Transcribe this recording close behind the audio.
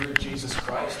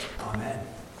Christ. Amen.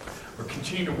 We're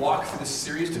continuing to walk through this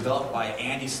series developed by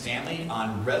Andy Stanley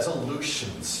on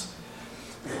resolutions,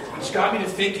 which got me to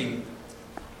thinking,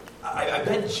 I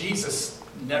bet Jesus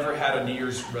never had a New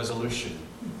Year's resolution.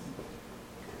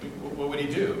 What would he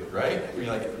do, right? You're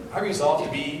like, I resolve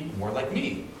to be more like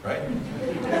me, right?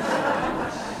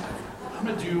 I'm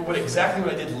going to do exactly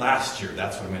what I did last year.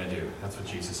 That's what I'm going to do. That's what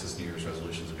Jesus' New Year's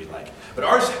resolutions would be like. But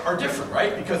ours are different,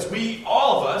 right? Because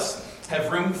all of us, have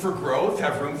room for growth,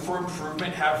 have room for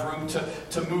improvement, have room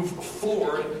to move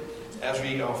forward as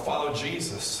we follow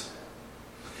Jesus.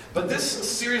 But this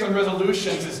series on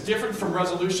resolutions is different from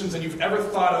resolutions than you've ever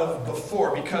thought of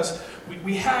before because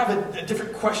we have a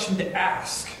different question to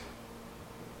ask.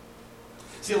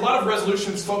 See, a lot of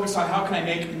resolutions focus on how can I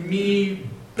make me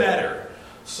better.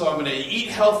 So I'm going to eat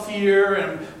healthier,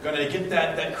 and I'm going to get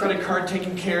that credit card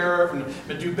taken care of, and I'm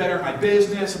going to do better in my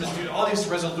business, I'm going to do all these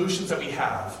resolutions that we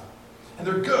have. And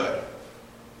they're good.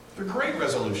 They're great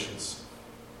resolutions.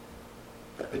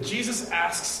 But Jesus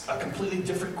asks a completely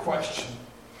different question.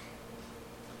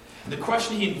 And the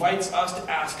question he invites us to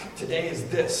ask today is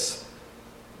this: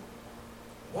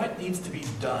 what needs to be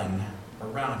done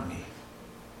around me?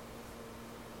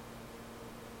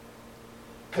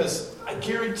 Because I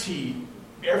guarantee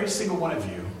every single one of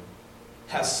you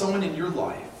has someone in your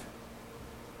life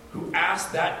who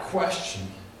asked that question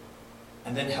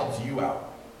and then helped you out.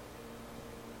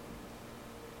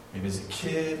 Maybe as a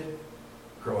kid,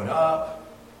 growing up,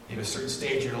 maybe a certain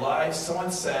stage of your life, someone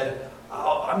said,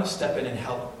 I'm going to step in and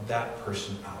help that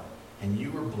person out. And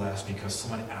you were blessed because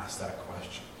someone asked that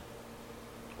question.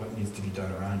 What needs to be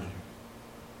done around you?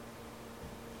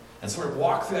 And so we're going to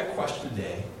walk through that question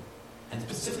today and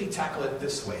specifically tackle it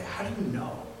this way. How do you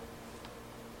know?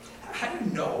 How do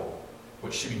you know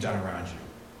what should be done around you?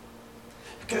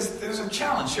 Because there's a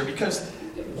challenge here, because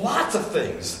lots of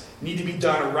things need to be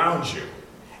done around you.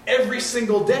 Every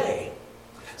single day.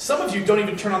 Some of you don't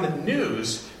even turn on the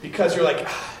news because you're like,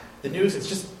 the news, it's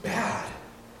just bad.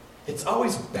 It's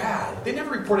always bad. They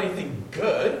never report anything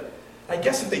good. I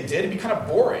guess if they did, it'd be kind of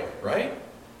boring, right?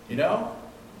 You know?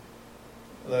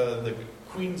 The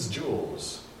Queen's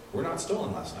jewels were not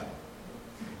stolen last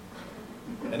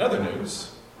night. In other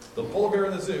news, the polar bear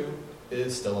in the zoo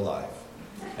is still alive.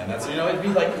 And that's, it'd be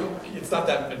like, it's not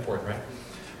that important, right?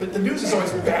 But the news is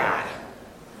always bad.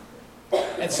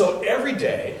 And so every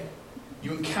day,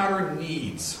 you encounter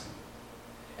needs.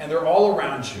 And they're all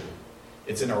around you.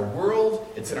 It's in our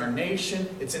world, it's in our nation,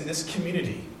 it's in this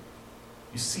community.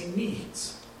 You see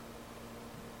needs.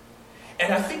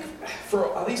 And I think,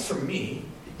 at least for me,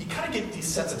 you kind of get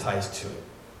desensitized to it.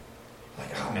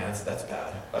 Like, oh man, that's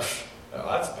bad. Oh,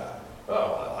 that's bad. Oh,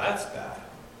 well, that's bad.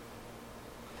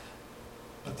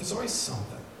 But there's always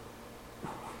something.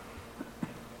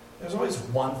 There's always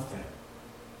one thing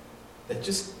that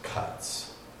just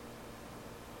cuts.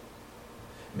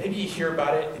 Maybe you hear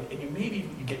about it and maybe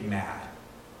you get mad.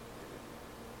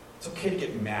 It's okay to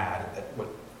get mad at what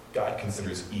God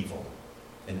considers evil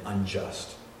and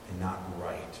unjust and not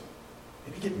right.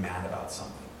 Maybe you get mad about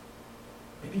something.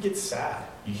 Maybe you get sad.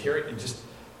 You hear it and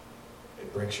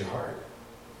it breaks your heart.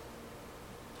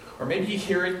 Or maybe you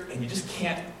hear it and you just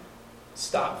can't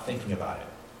stop thinking about it.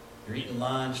 You're eating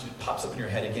lunch and it pops up in your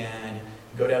head again.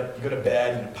 You go to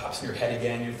bed and it pops in your head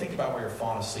again. You're thinking about while you're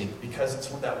falling asleep because it's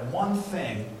that one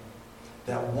thing,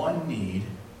 that one need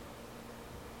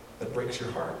that breaks your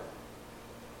heart.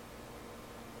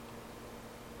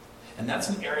 And that's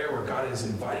an area where God is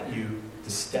inviting you to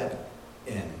step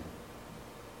in.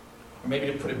 Or maybe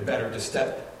to put it better, to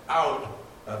step out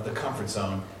of the comfort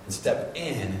zone and step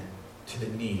in to the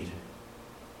need.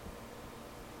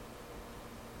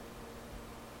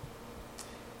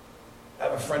 I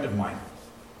have a friend of mine.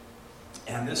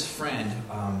 And this friend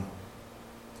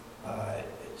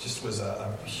just was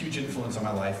a huge influence on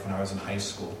my life when I was in high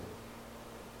school.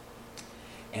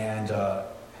 And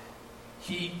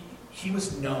he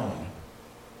was known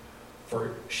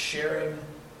for sharing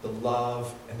the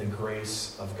love and the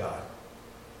grace of God.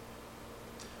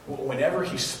 Whenever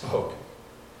he spoke,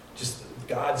 just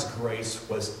God's grace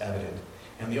was evident.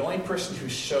 And the only person who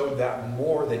showed that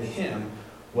more than him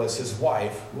was his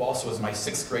wife, who also was my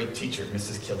 6th grade teacher,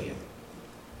 Mrs. Killian.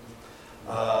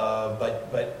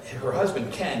 But her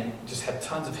husband, Ken, just had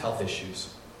tons of health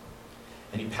issues.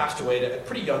 And he passed away at a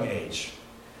pretty young age.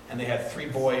 And they had 3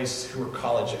 boys who were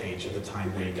college age at the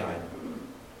time when he died.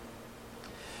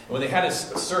 And when they had his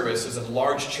service, it was a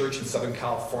large church in Southern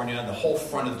California, and the whole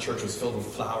front of the church was filled with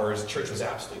flowers. The church was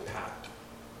absolutely packed.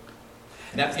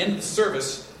 And at the end of the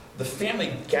service, the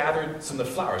family gathered some of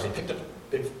the flowers. They picked up a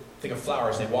big thing of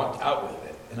flowers, and they walked out with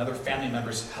it. And other family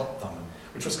members helped them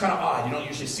which was kind of odd. You don't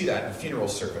usually see that in a funeral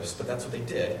service, but that's what they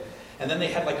did. And then they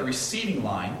had like a receiving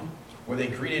line where they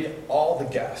greeted all the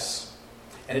guests.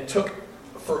 And it took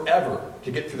forever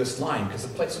to get through this line because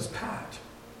the place was packed.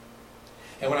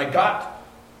 And when I got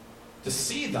to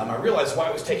see them, I realized why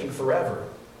it was taking forever.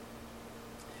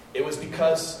 It was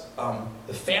because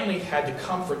the family had to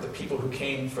comfort the people who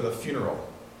came for the funeral.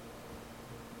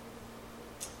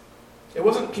 It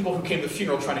wasn't people who came to the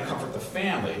funeral trying to comfort the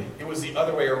family. It was the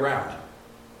other way around.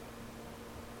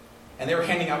 And they were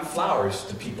handing out flowers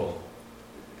to people.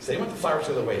 So they went the flowers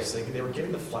the other way. So they were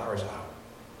giving the flowers out.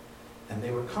 And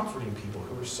they were comforting people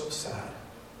who were so sad.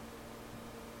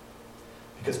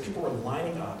 Because people were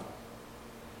lining up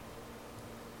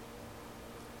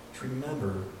to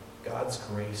remember God's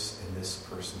grace in this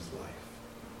person's life.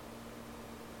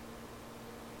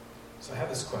 So I have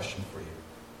this question for you.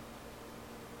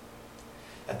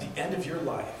 At the end of your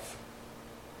life,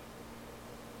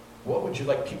 what would you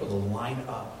like people to line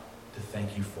up to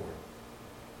thank you for?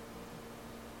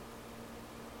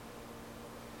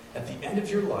 At the end of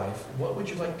your life, what would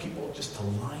you like people just to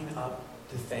line up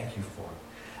to thank you for?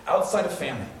 Outside of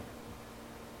family.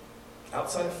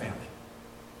 Outside of family.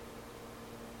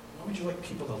 What would you like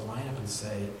people to line up and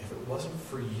say, if it wasn't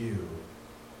for you,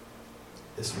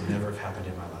 this would never have happened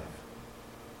in my life?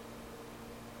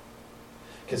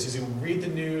 Because as you read the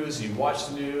news, you watch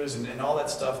the news, and all that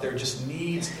stuff, there are just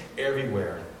needs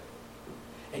everywhere.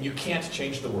 And you can't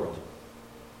change the world.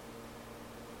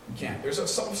 You can't. There's a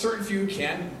certain few who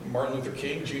can. Martin Luther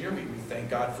King Jr., we thank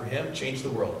God for him, changed the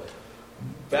world.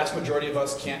 Vast majority of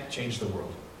us can't change the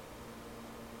world.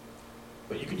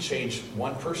 But you can change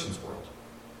one person's world.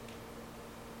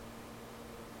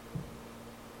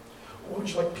 What would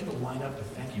you like people to line up to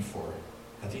thank you for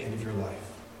at the end of your life?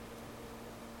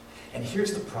 And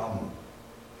here's the problem.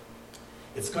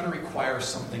 It's going to require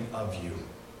something of you.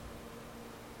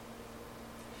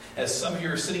 As some of you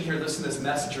are sitting here listening to this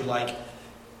message, you're like,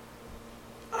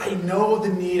 I know the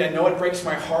need, I know it breaks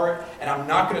my heart, and I'm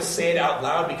not going to say it out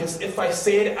loud, because if I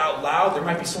say it out loud, there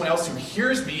might be someone else who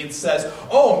hears me and says,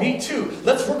 oh, me too,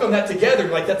 let's work on that together.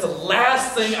 Like, that's the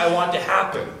last thing I want to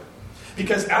happen.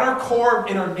 Because at our core,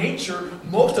 in our nature,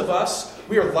 most of us,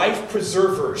 we are life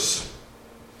preservers.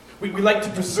 We like to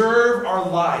preserve our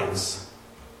lives.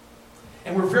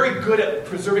 And we're very good at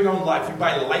preserving our own life. We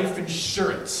buy life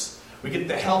insurance. We get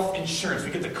the health insurance. We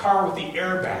get the car with the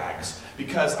airbags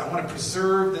because I want to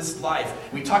preserve this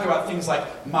life. We talk about things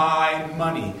like my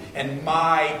money and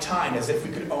my time as if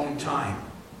we could own time.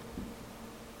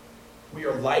 We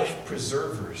are life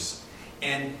preservers.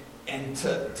 And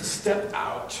to step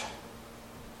out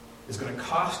is going to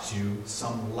cost you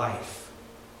some life.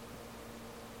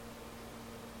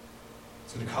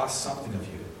 It's going to cost something of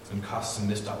you. It's going to cost some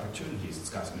missed opportunities. It's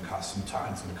going to cost some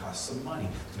time. It's going to cost some money.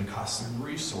 It's going to cost some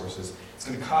resources. It's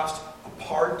going to cost a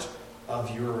part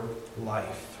of your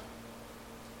life.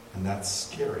 And that's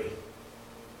scary.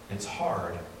 It's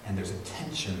hard, and there's a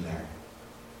tension there.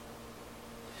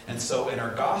 And so in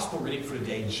our gospel reading for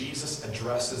today, Jesus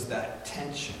addresses that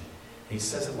tension. And he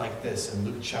says it like this in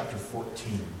Luke chapter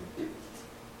 14.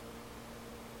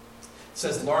 It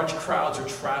says, large crowds are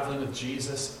traveling with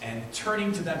Jesus, and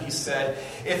turning to them, he said,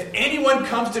 if anyone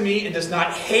comes to me and does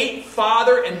not hate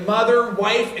father and mother,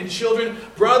 wife and children,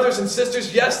 brothers and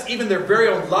sisters, yes, even their very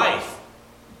own life,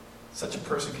 such a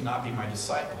person cannot be my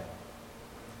disciple.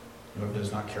 Whoever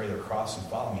does not carry their cross and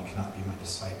follow me cannot be my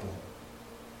disciple.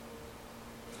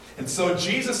 And so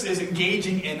Jesus is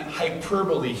engaging in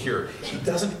hyperbole here. He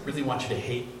doesn't really want you to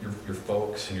hate your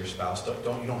folks and your spouse. You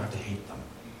don't have to hate them,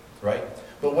 right?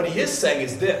 But what he is saying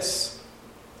is this.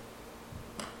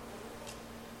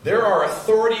 There are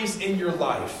authorities in your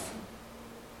life.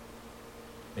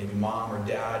 Maybe mom or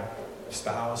dad,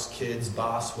 spouse, kids,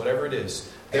 boss, whatever it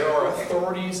is. There are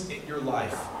authorities in your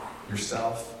life.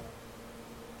 Yourself.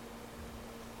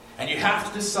 And you have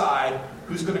to decide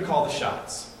who's going to call the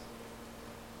shots.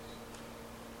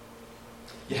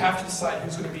 You have to decide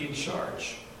who's going to be in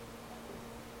charge.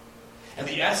 And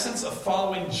the essence of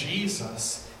following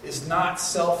Jesus is not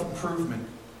self-improvement.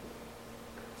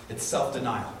 It's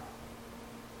self-denial.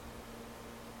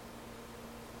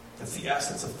 That's the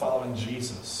essence of following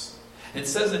Jesus. And it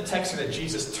says in the text here that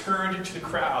Jesus turned to the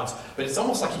crowds, but it's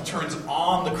almost like he turns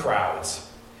on the crowds.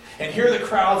 And here the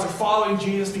crowds are following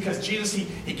Jesus because Jesus,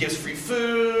 he gives free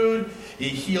food. He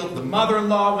healed the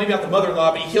mother-in-law. Maybe not the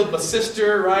mother-in-law, but he healed my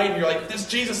sister, right? And you're like, this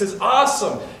Jesus is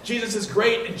awesome. Jesus is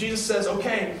great. And Jesus says,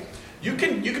 okay, you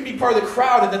can be part of the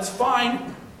crowd, and that's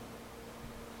fine.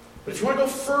 But if you want to go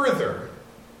further,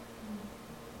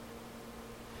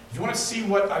 if you want to see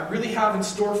what I really have in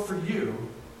store for you,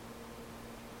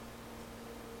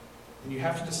 And you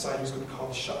have to decide who's going to call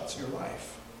the shots in your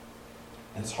life.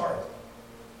 And it's hard.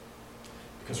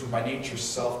 Because we're by nature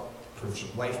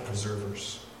life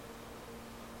preservers.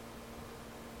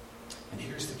 And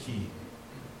here's the key.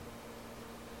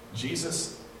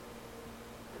 Jesus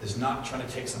is not trying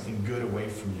to take something good away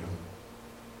from you,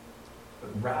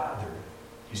 but rather,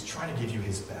 he's trying to give you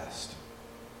his best.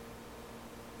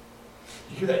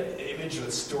 You hear that image or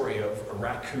that story of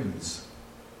raccoons.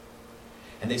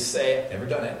 And they say, I've never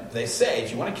done it, they say,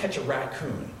 if you want to catch a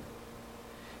raccoon,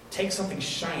 take something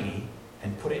shiny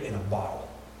and put it in a bottle.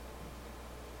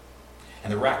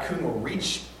 And the raccoon will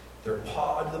reach their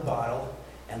paw to the bottle,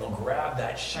 and they'll grab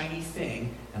that shiny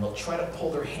thing, and they'll try to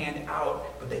pull their hand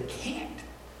out, but they can't.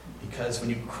 Because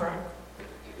when you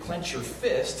clench your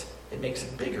fist, it makes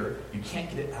it bigger. You can't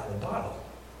get it out of the bottle.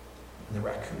 And the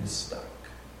raccoon is stuck.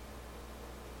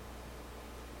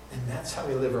 And that's how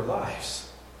we live our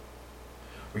lives.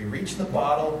 We reach in the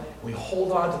bottle, and we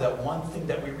hold on to that one thing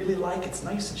that we really like. It's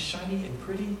nice and shiny and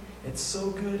pretty. It's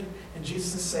so good. And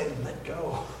Jesus is saying, let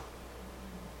go.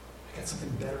 I got something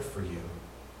better for you.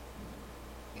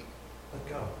 Let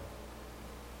go.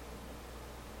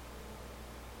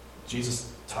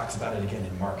 Jesus talks about it again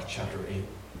in Mark chapter 8.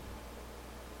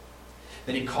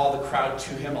 Then he called the crowd to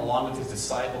him along with his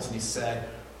disciples, and he said,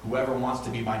 whoever wants to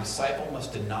be my disciple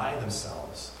must deny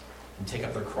themselves and take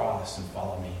up their cross and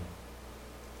follow me.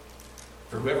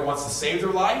 For whoever wants to save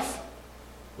their life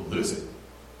will lose it.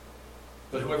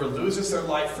 But whoever loses their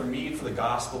life for me and for the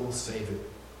gospel will save it.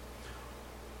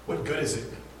 What good is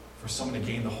it for someone to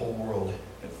gain the whole world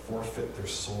and forfeit their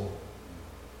soul?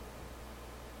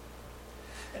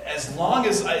 As long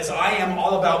as I am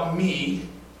all about me,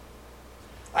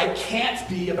 I can't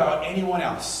be about anyone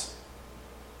else.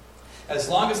 As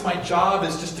long as my job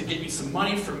is just to get me some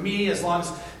money for me, as long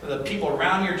as the people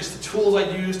around me are just the tools I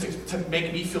use to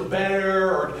make me feel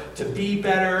better or to be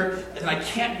better, then I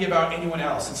can't be about anyone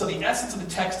else. And so the essence of the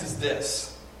text is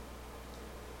this.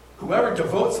 Whoever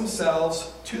devotes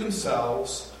themselves to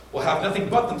themselves will have nothing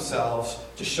but themselves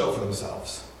to show for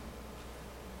themselves.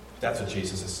 That's what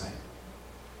Jesus is saying.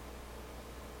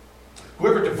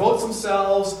 Whoever devotes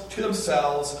themselves to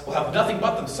themselves will have nothing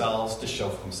but themselves to show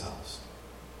for themselves.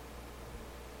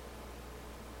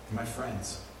 And my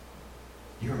friends,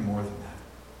 you are more than that.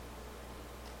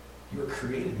 You are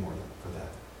created more for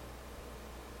that.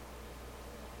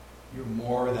 You're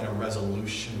more than a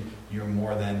resolution. You're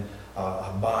more than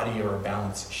a body or a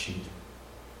balance sheet.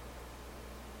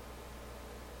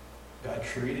 God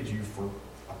created you for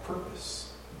a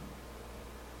purpose,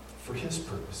 for his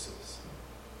purposes.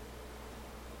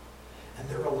 And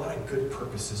there are a lot of good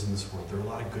purposes in this world. There are a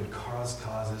lot of good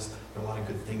causes. There are a lot of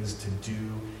good things to do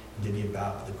and to be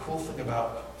about. But the cool thing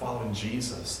about following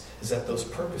Jesus is that those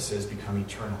purposes become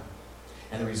eternal.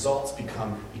 And the results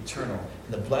become eternal.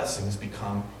 And the blessings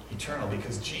become eternal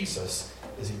because Jesus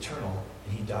is eternal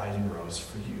and he died and rose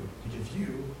for you to give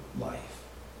you life.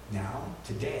 Now,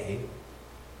 today,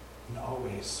 and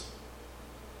always.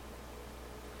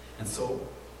 And so,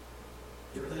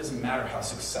 it really doesn't matter how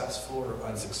successful or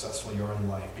unsuccessful you are in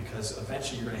life, because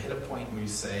eventually you're going to hit a point where you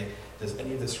say, does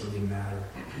any of this really matter?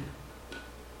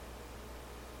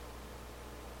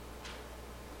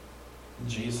 And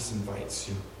Jesus invites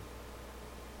you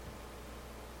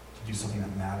to do something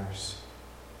that matters.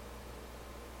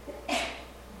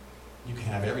 You can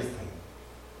have everything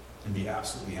and be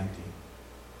absolutely empty.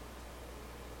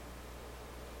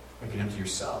 Or you can empty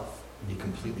yourself and be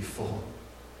completely full.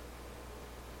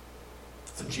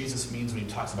 That's what Jesus means when he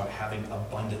talks about having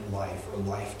abundant life or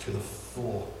life to the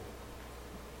full.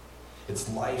 It's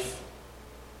life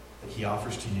that he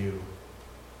offers to you.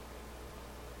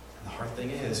 And the hard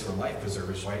thing is, for life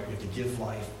preservers, right, we have to give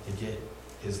life to get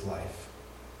his life.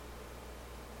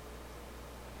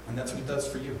 And that's what he does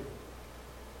for you.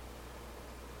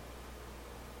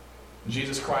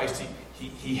 Jesus Christ,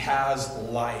 he has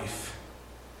life.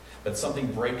 But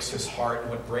something breaks his heart, and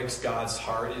what breaks God's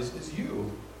heart is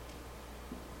you.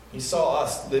 He saw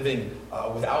us living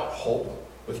without hope,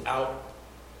 without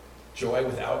joy,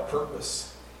 without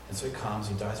purpose. And so he comes,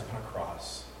 he dies upon a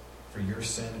cross for your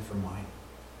sin and for mine.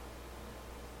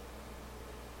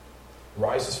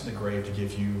 Rises from the grave to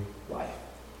give you life.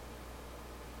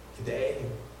 Today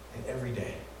and every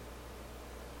day.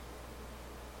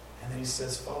 And then he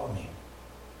says, follow me.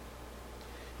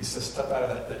 He says, step out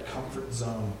of that comfort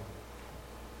zone.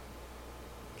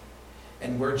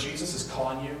 And where Jesus is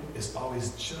calling you is always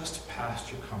just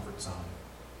past your comfort zone.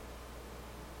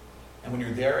 And when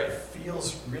you're there, it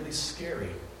feels really scary.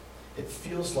 It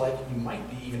feels like you might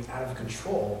be even out of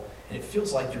control. And it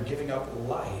feels like you're giving up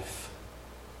life.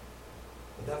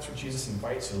 But that's where Jesus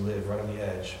invites you to live, right on the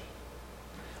edge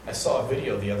I saw a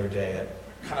video the other day that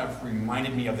kind of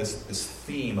reminded me of this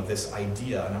theme, of this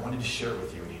idea, and I wanted to share it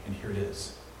with you, and here it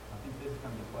is. I think this is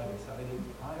going to be quite exciting.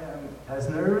 I am as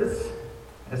nervous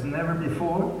as never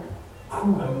before.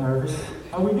 Whew, I'm nervous.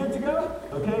 Are we good to go?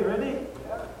 Okay, ready?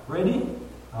 Yeah. Ready?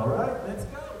 All right, let's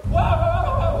go. Whoa, whoa,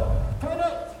 whoa, whoa. Hit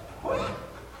it. Whoa.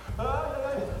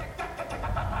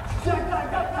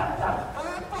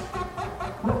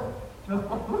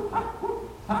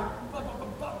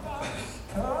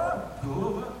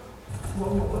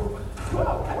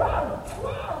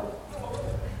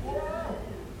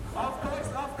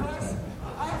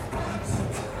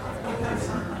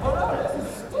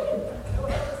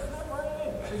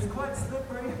 It's quite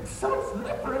slippery. So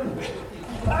slippery.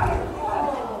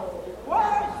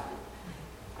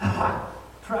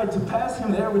 Tried to pass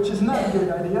him there, which is not a good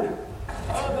idea.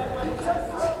 Oh, that way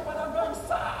just right, but I'm going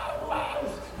sideways.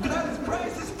 God is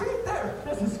praise his feet there.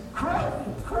 This is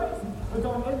crazy, crazy. We're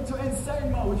going into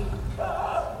insane mode.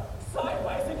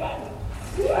 Sideways again.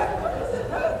 Yeah.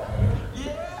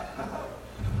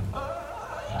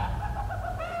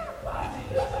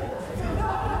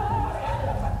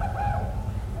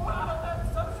 Wow,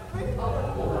 that's so speedy.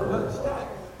 What's that?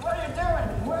 What are you doing?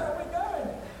 Where are we going?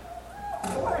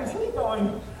 Where is he going?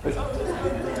 Oh, he's going to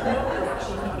That's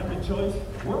not a good choice.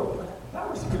 Whoa, that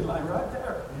was a good line right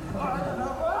there. Oh, I don't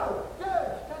know. Oh,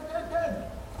 good.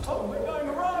 Oh, we're going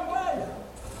the wrong way.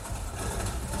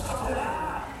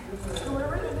 Do we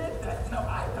really need that? No,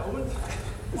 I don't.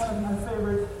 One of my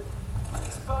favorite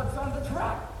spots on the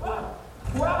track. Wow,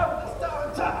 the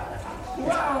star top.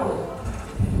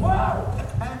 Wow.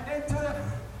 And into the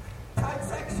tight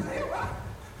section here. Wow.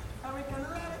 And we can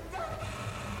let it go.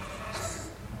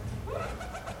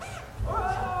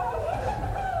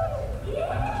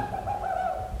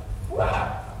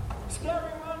 Wow!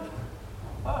 Scary one?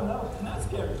 Oh no, not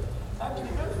scary. Actually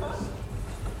good fun.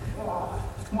 Oh,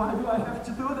 why do I have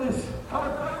to do this? Why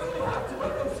do I really have to do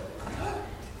this?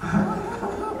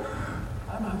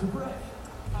 I'm out of breath.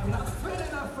 I'm not fit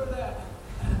enough for that.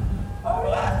 Oh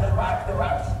yes, the right.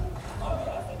 Oh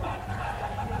yes, the right.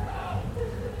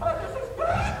 Oh, this is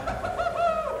good.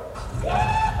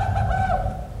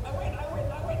 Yeah! I win.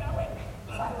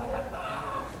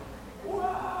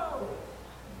 Wow!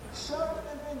 Sharper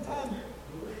than intended.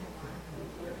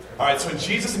 All right, so when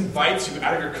Jesus invites you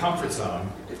out of your comfort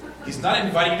zone, he's not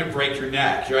inviting you to break your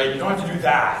neck, right? You don't have to do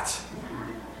that.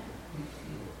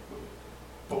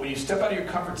 But when you step out of your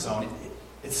comfort zone,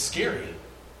 it's scary.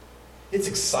 It's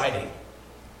exciting.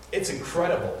 It's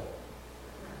incredible.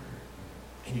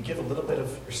 And you give a little bit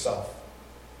of yourself.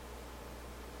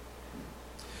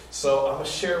 So I'm going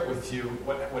to share with you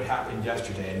what happened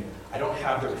yesterday. And I don't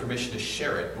have their permission to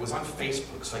share it. It was on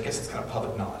Facebook, so I guess it's kind of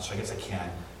public knowledge. So I guess I can,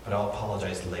 but I'll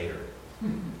apologize later.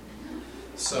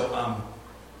 So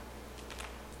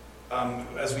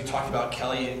as we talked about,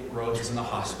 Kelly Rhodes is in the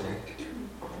hospital.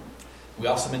 We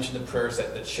also mentioned the prayers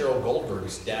that Cheryl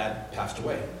Goldberg's dad passed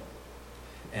away.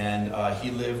 And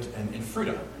he lived in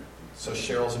Fruita. So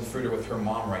Cheryl's in Fruita with her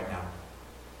mom right now.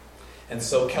 And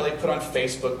so Kelly put on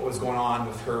Facebook what was going on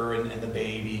with her and the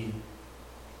baby.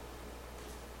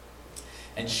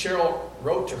 And Cheryl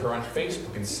wrote to her on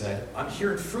Facebook and said, I'm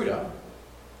here in Fruita.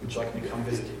 Would you like me to come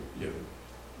visit you?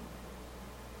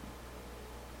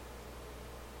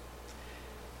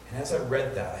 And as I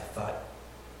read that, I thought,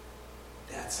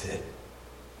 that's it.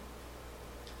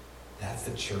 That's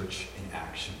the church in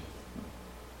action.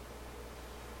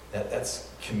 That's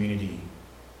community.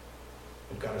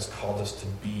 What God has called us to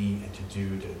be and to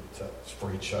do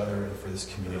for each other and for this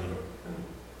community.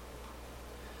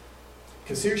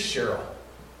 Because here's Cheryl.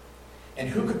 And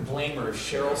who could blame her if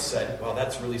Cheryl said, well,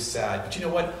 that's really sad. But you know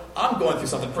what? I'm going through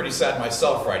something pretty sad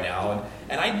myself right now.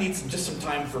 And I need just some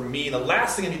time for me. And the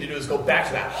last thing I need to do is go back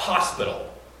to that hospital.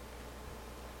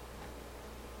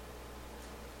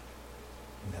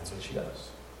 And that's what she does.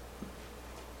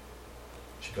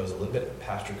 She goes a little bit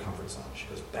past her comfort zone. She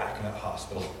goes back in that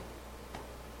hospital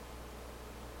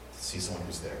to see someone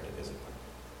who's there to visit them.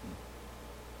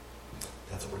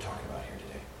 That's what we're talking about here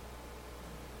today.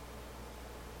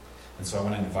 And so I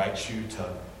want to invite you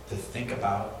to think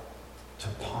about, to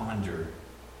ponder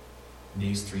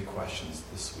these three questions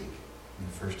this week. And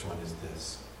the first one is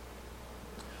this.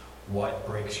 What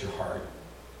breaks your heart?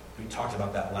 We talked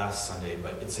about that last Sunday,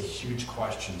 but it's a huge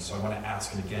question, so I want to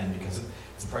ask it again because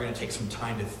it's probably going to take some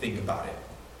time to think about it.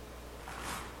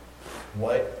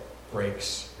 What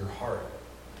breaks your heart?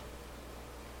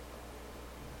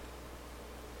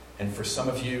 And for some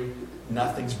of you,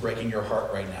 nothing's breaking your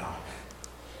heart right now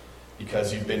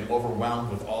because you've been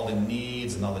overwhelmed with all the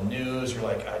needs and all the news. You're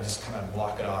like, I just kind of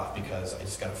block it off because I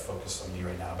just got to focus on me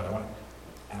right now. But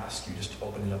ask you just to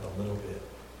open it up a little bit.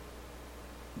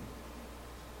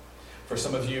 For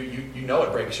some of you, you know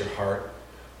it breaks your heart,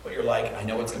 but you're like, I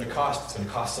know what it's going to cost. It's going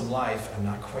to cost some life. I'm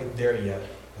not quite there yet.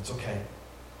 That's okay.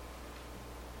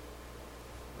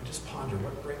 But just ponder,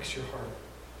 what breaks your heart?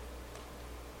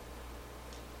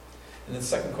 And then the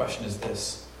second question is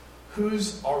this: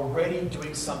 who's already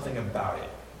doing something about it?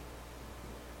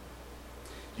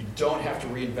 You don't have to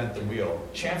reinvent the wheel.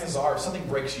 Chances are, if something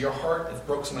breaks your heart, it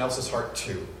broke someone else's heart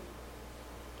too.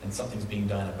 And something's being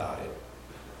done about it.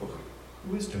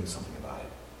 Who is doing something about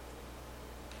it?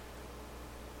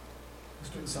 Who's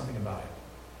doing something about it?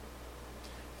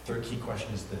 The third key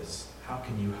question is this: how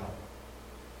can you help?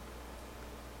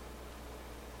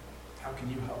 How can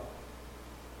you help?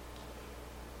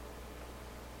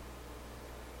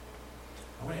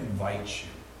 I want to invite you.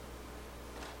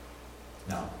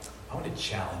 Now, I want to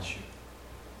challenge you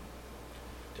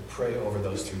to pray over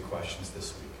those three questions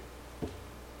this week.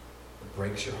 What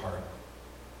breaks your heart?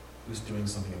 Who's doing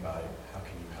something about it? How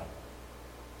can you help?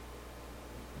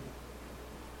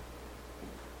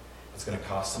 It's going to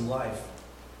cost some life.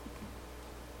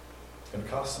 It's going to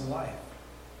cost some life.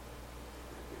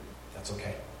 That's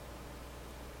okay.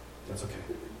 That's okay.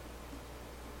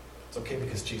 It's okay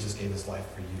because Jesus gave his life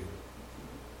for you.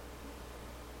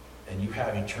 And you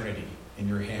have eternity in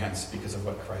your hands because of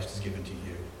what Christ has given to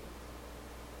you.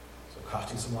 So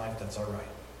costing some life, that's all right.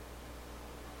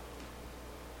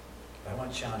 But I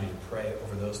want to challenge you to pray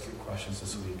over those three questions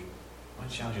this week. I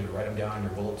want to challenge you to write them down in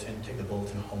your bulletin. Take the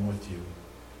bulletin home with you.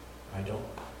 All right,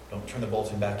 don't turn the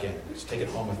bulletin back in. Just take it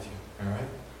home with you. All right?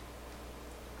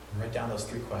 And write down those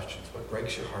three questions. What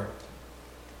breaks your heart?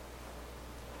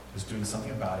 Who's doing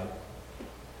something about it?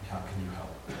 And how can you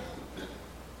help?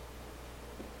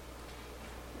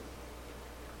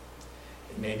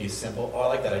 It may be simple. Oh, I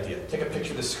like that idea. Take a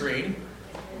picture of the screen.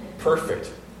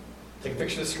 Perfect. Take a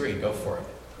picture of the screen. Go for it.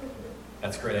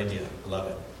 That's a great idea. I love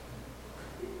it.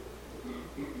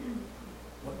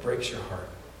 What breaks your heart?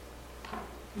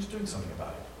 Who's doing something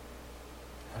about it?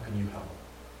 How can you help?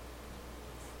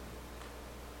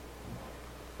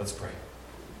 Let's pray.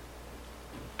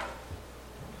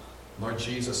 Lord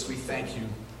Jesus, we thank you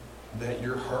that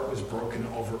your heart was broken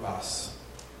over us.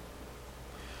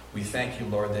 We thank you,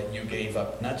 Lord, that you gave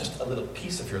up not just a little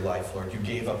piece of your life, Lord. You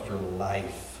gave up your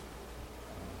life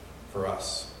for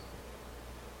us.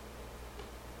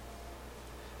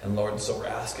 And Lord, so we're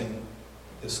asking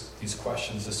these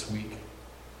questions this week.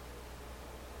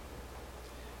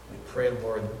 We pray,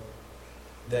 Lord,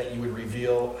 that you would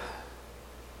reveal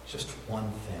just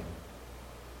one thing.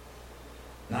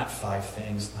 Not 5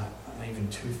 things, not even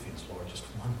 2 things, Lord, just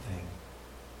one thing.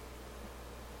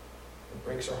 It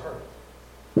breaks our heart.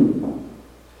 And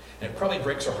it probably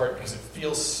breaks our heart because it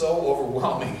feels so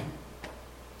overwhelming.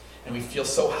 And we feel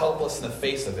so helpless in the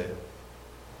face of it.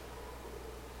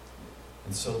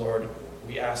 And so, Lord,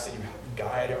 we ask that you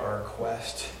guide our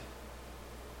quest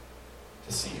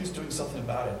to see who's doing something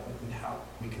about it and how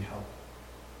we can help.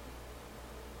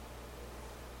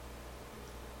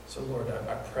 So, Lord,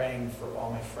 I'm praying for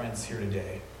all my friends here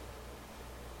today.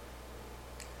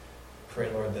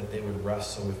 Pray, Lord, that they would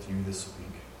wrestle with you this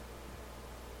week.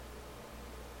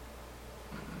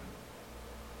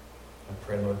 I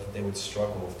pray, Lord, that they would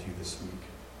struggle with you this week.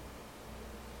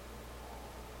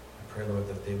 I pray, Lord,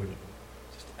 that they would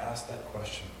just ask that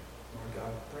question. Lord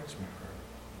God, what breaks my heart?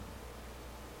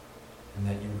 And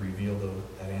that you would reveal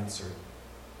that answer.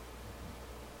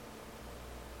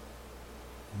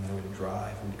 And that it would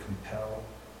drive, it would compel.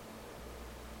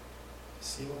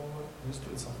 See, Lord, who's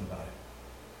doing something about it?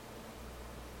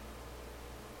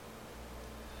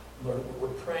 Lord, we're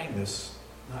praying this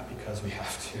not because we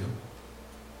have to,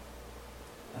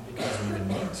 not because we even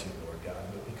need to, Lord God,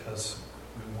 but because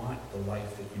we want the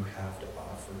life that you have to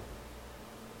offer.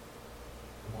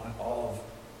 We want all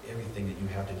of everything that you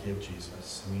have to give,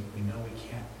 Jesus. And we know we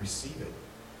can't receive it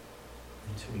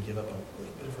until we give up a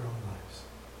little bit of our own lives.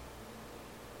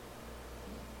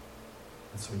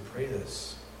 And so we pray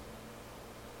this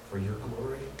for your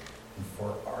glory and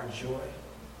for our joy.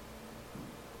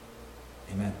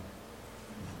 Amen.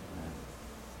 Amen.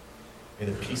 May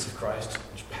the peace of Christ,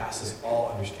 which passes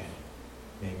all understanding,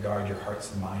 may guard your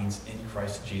hearts and minds in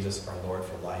Christ Jesus our Lord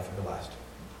for life everlasting.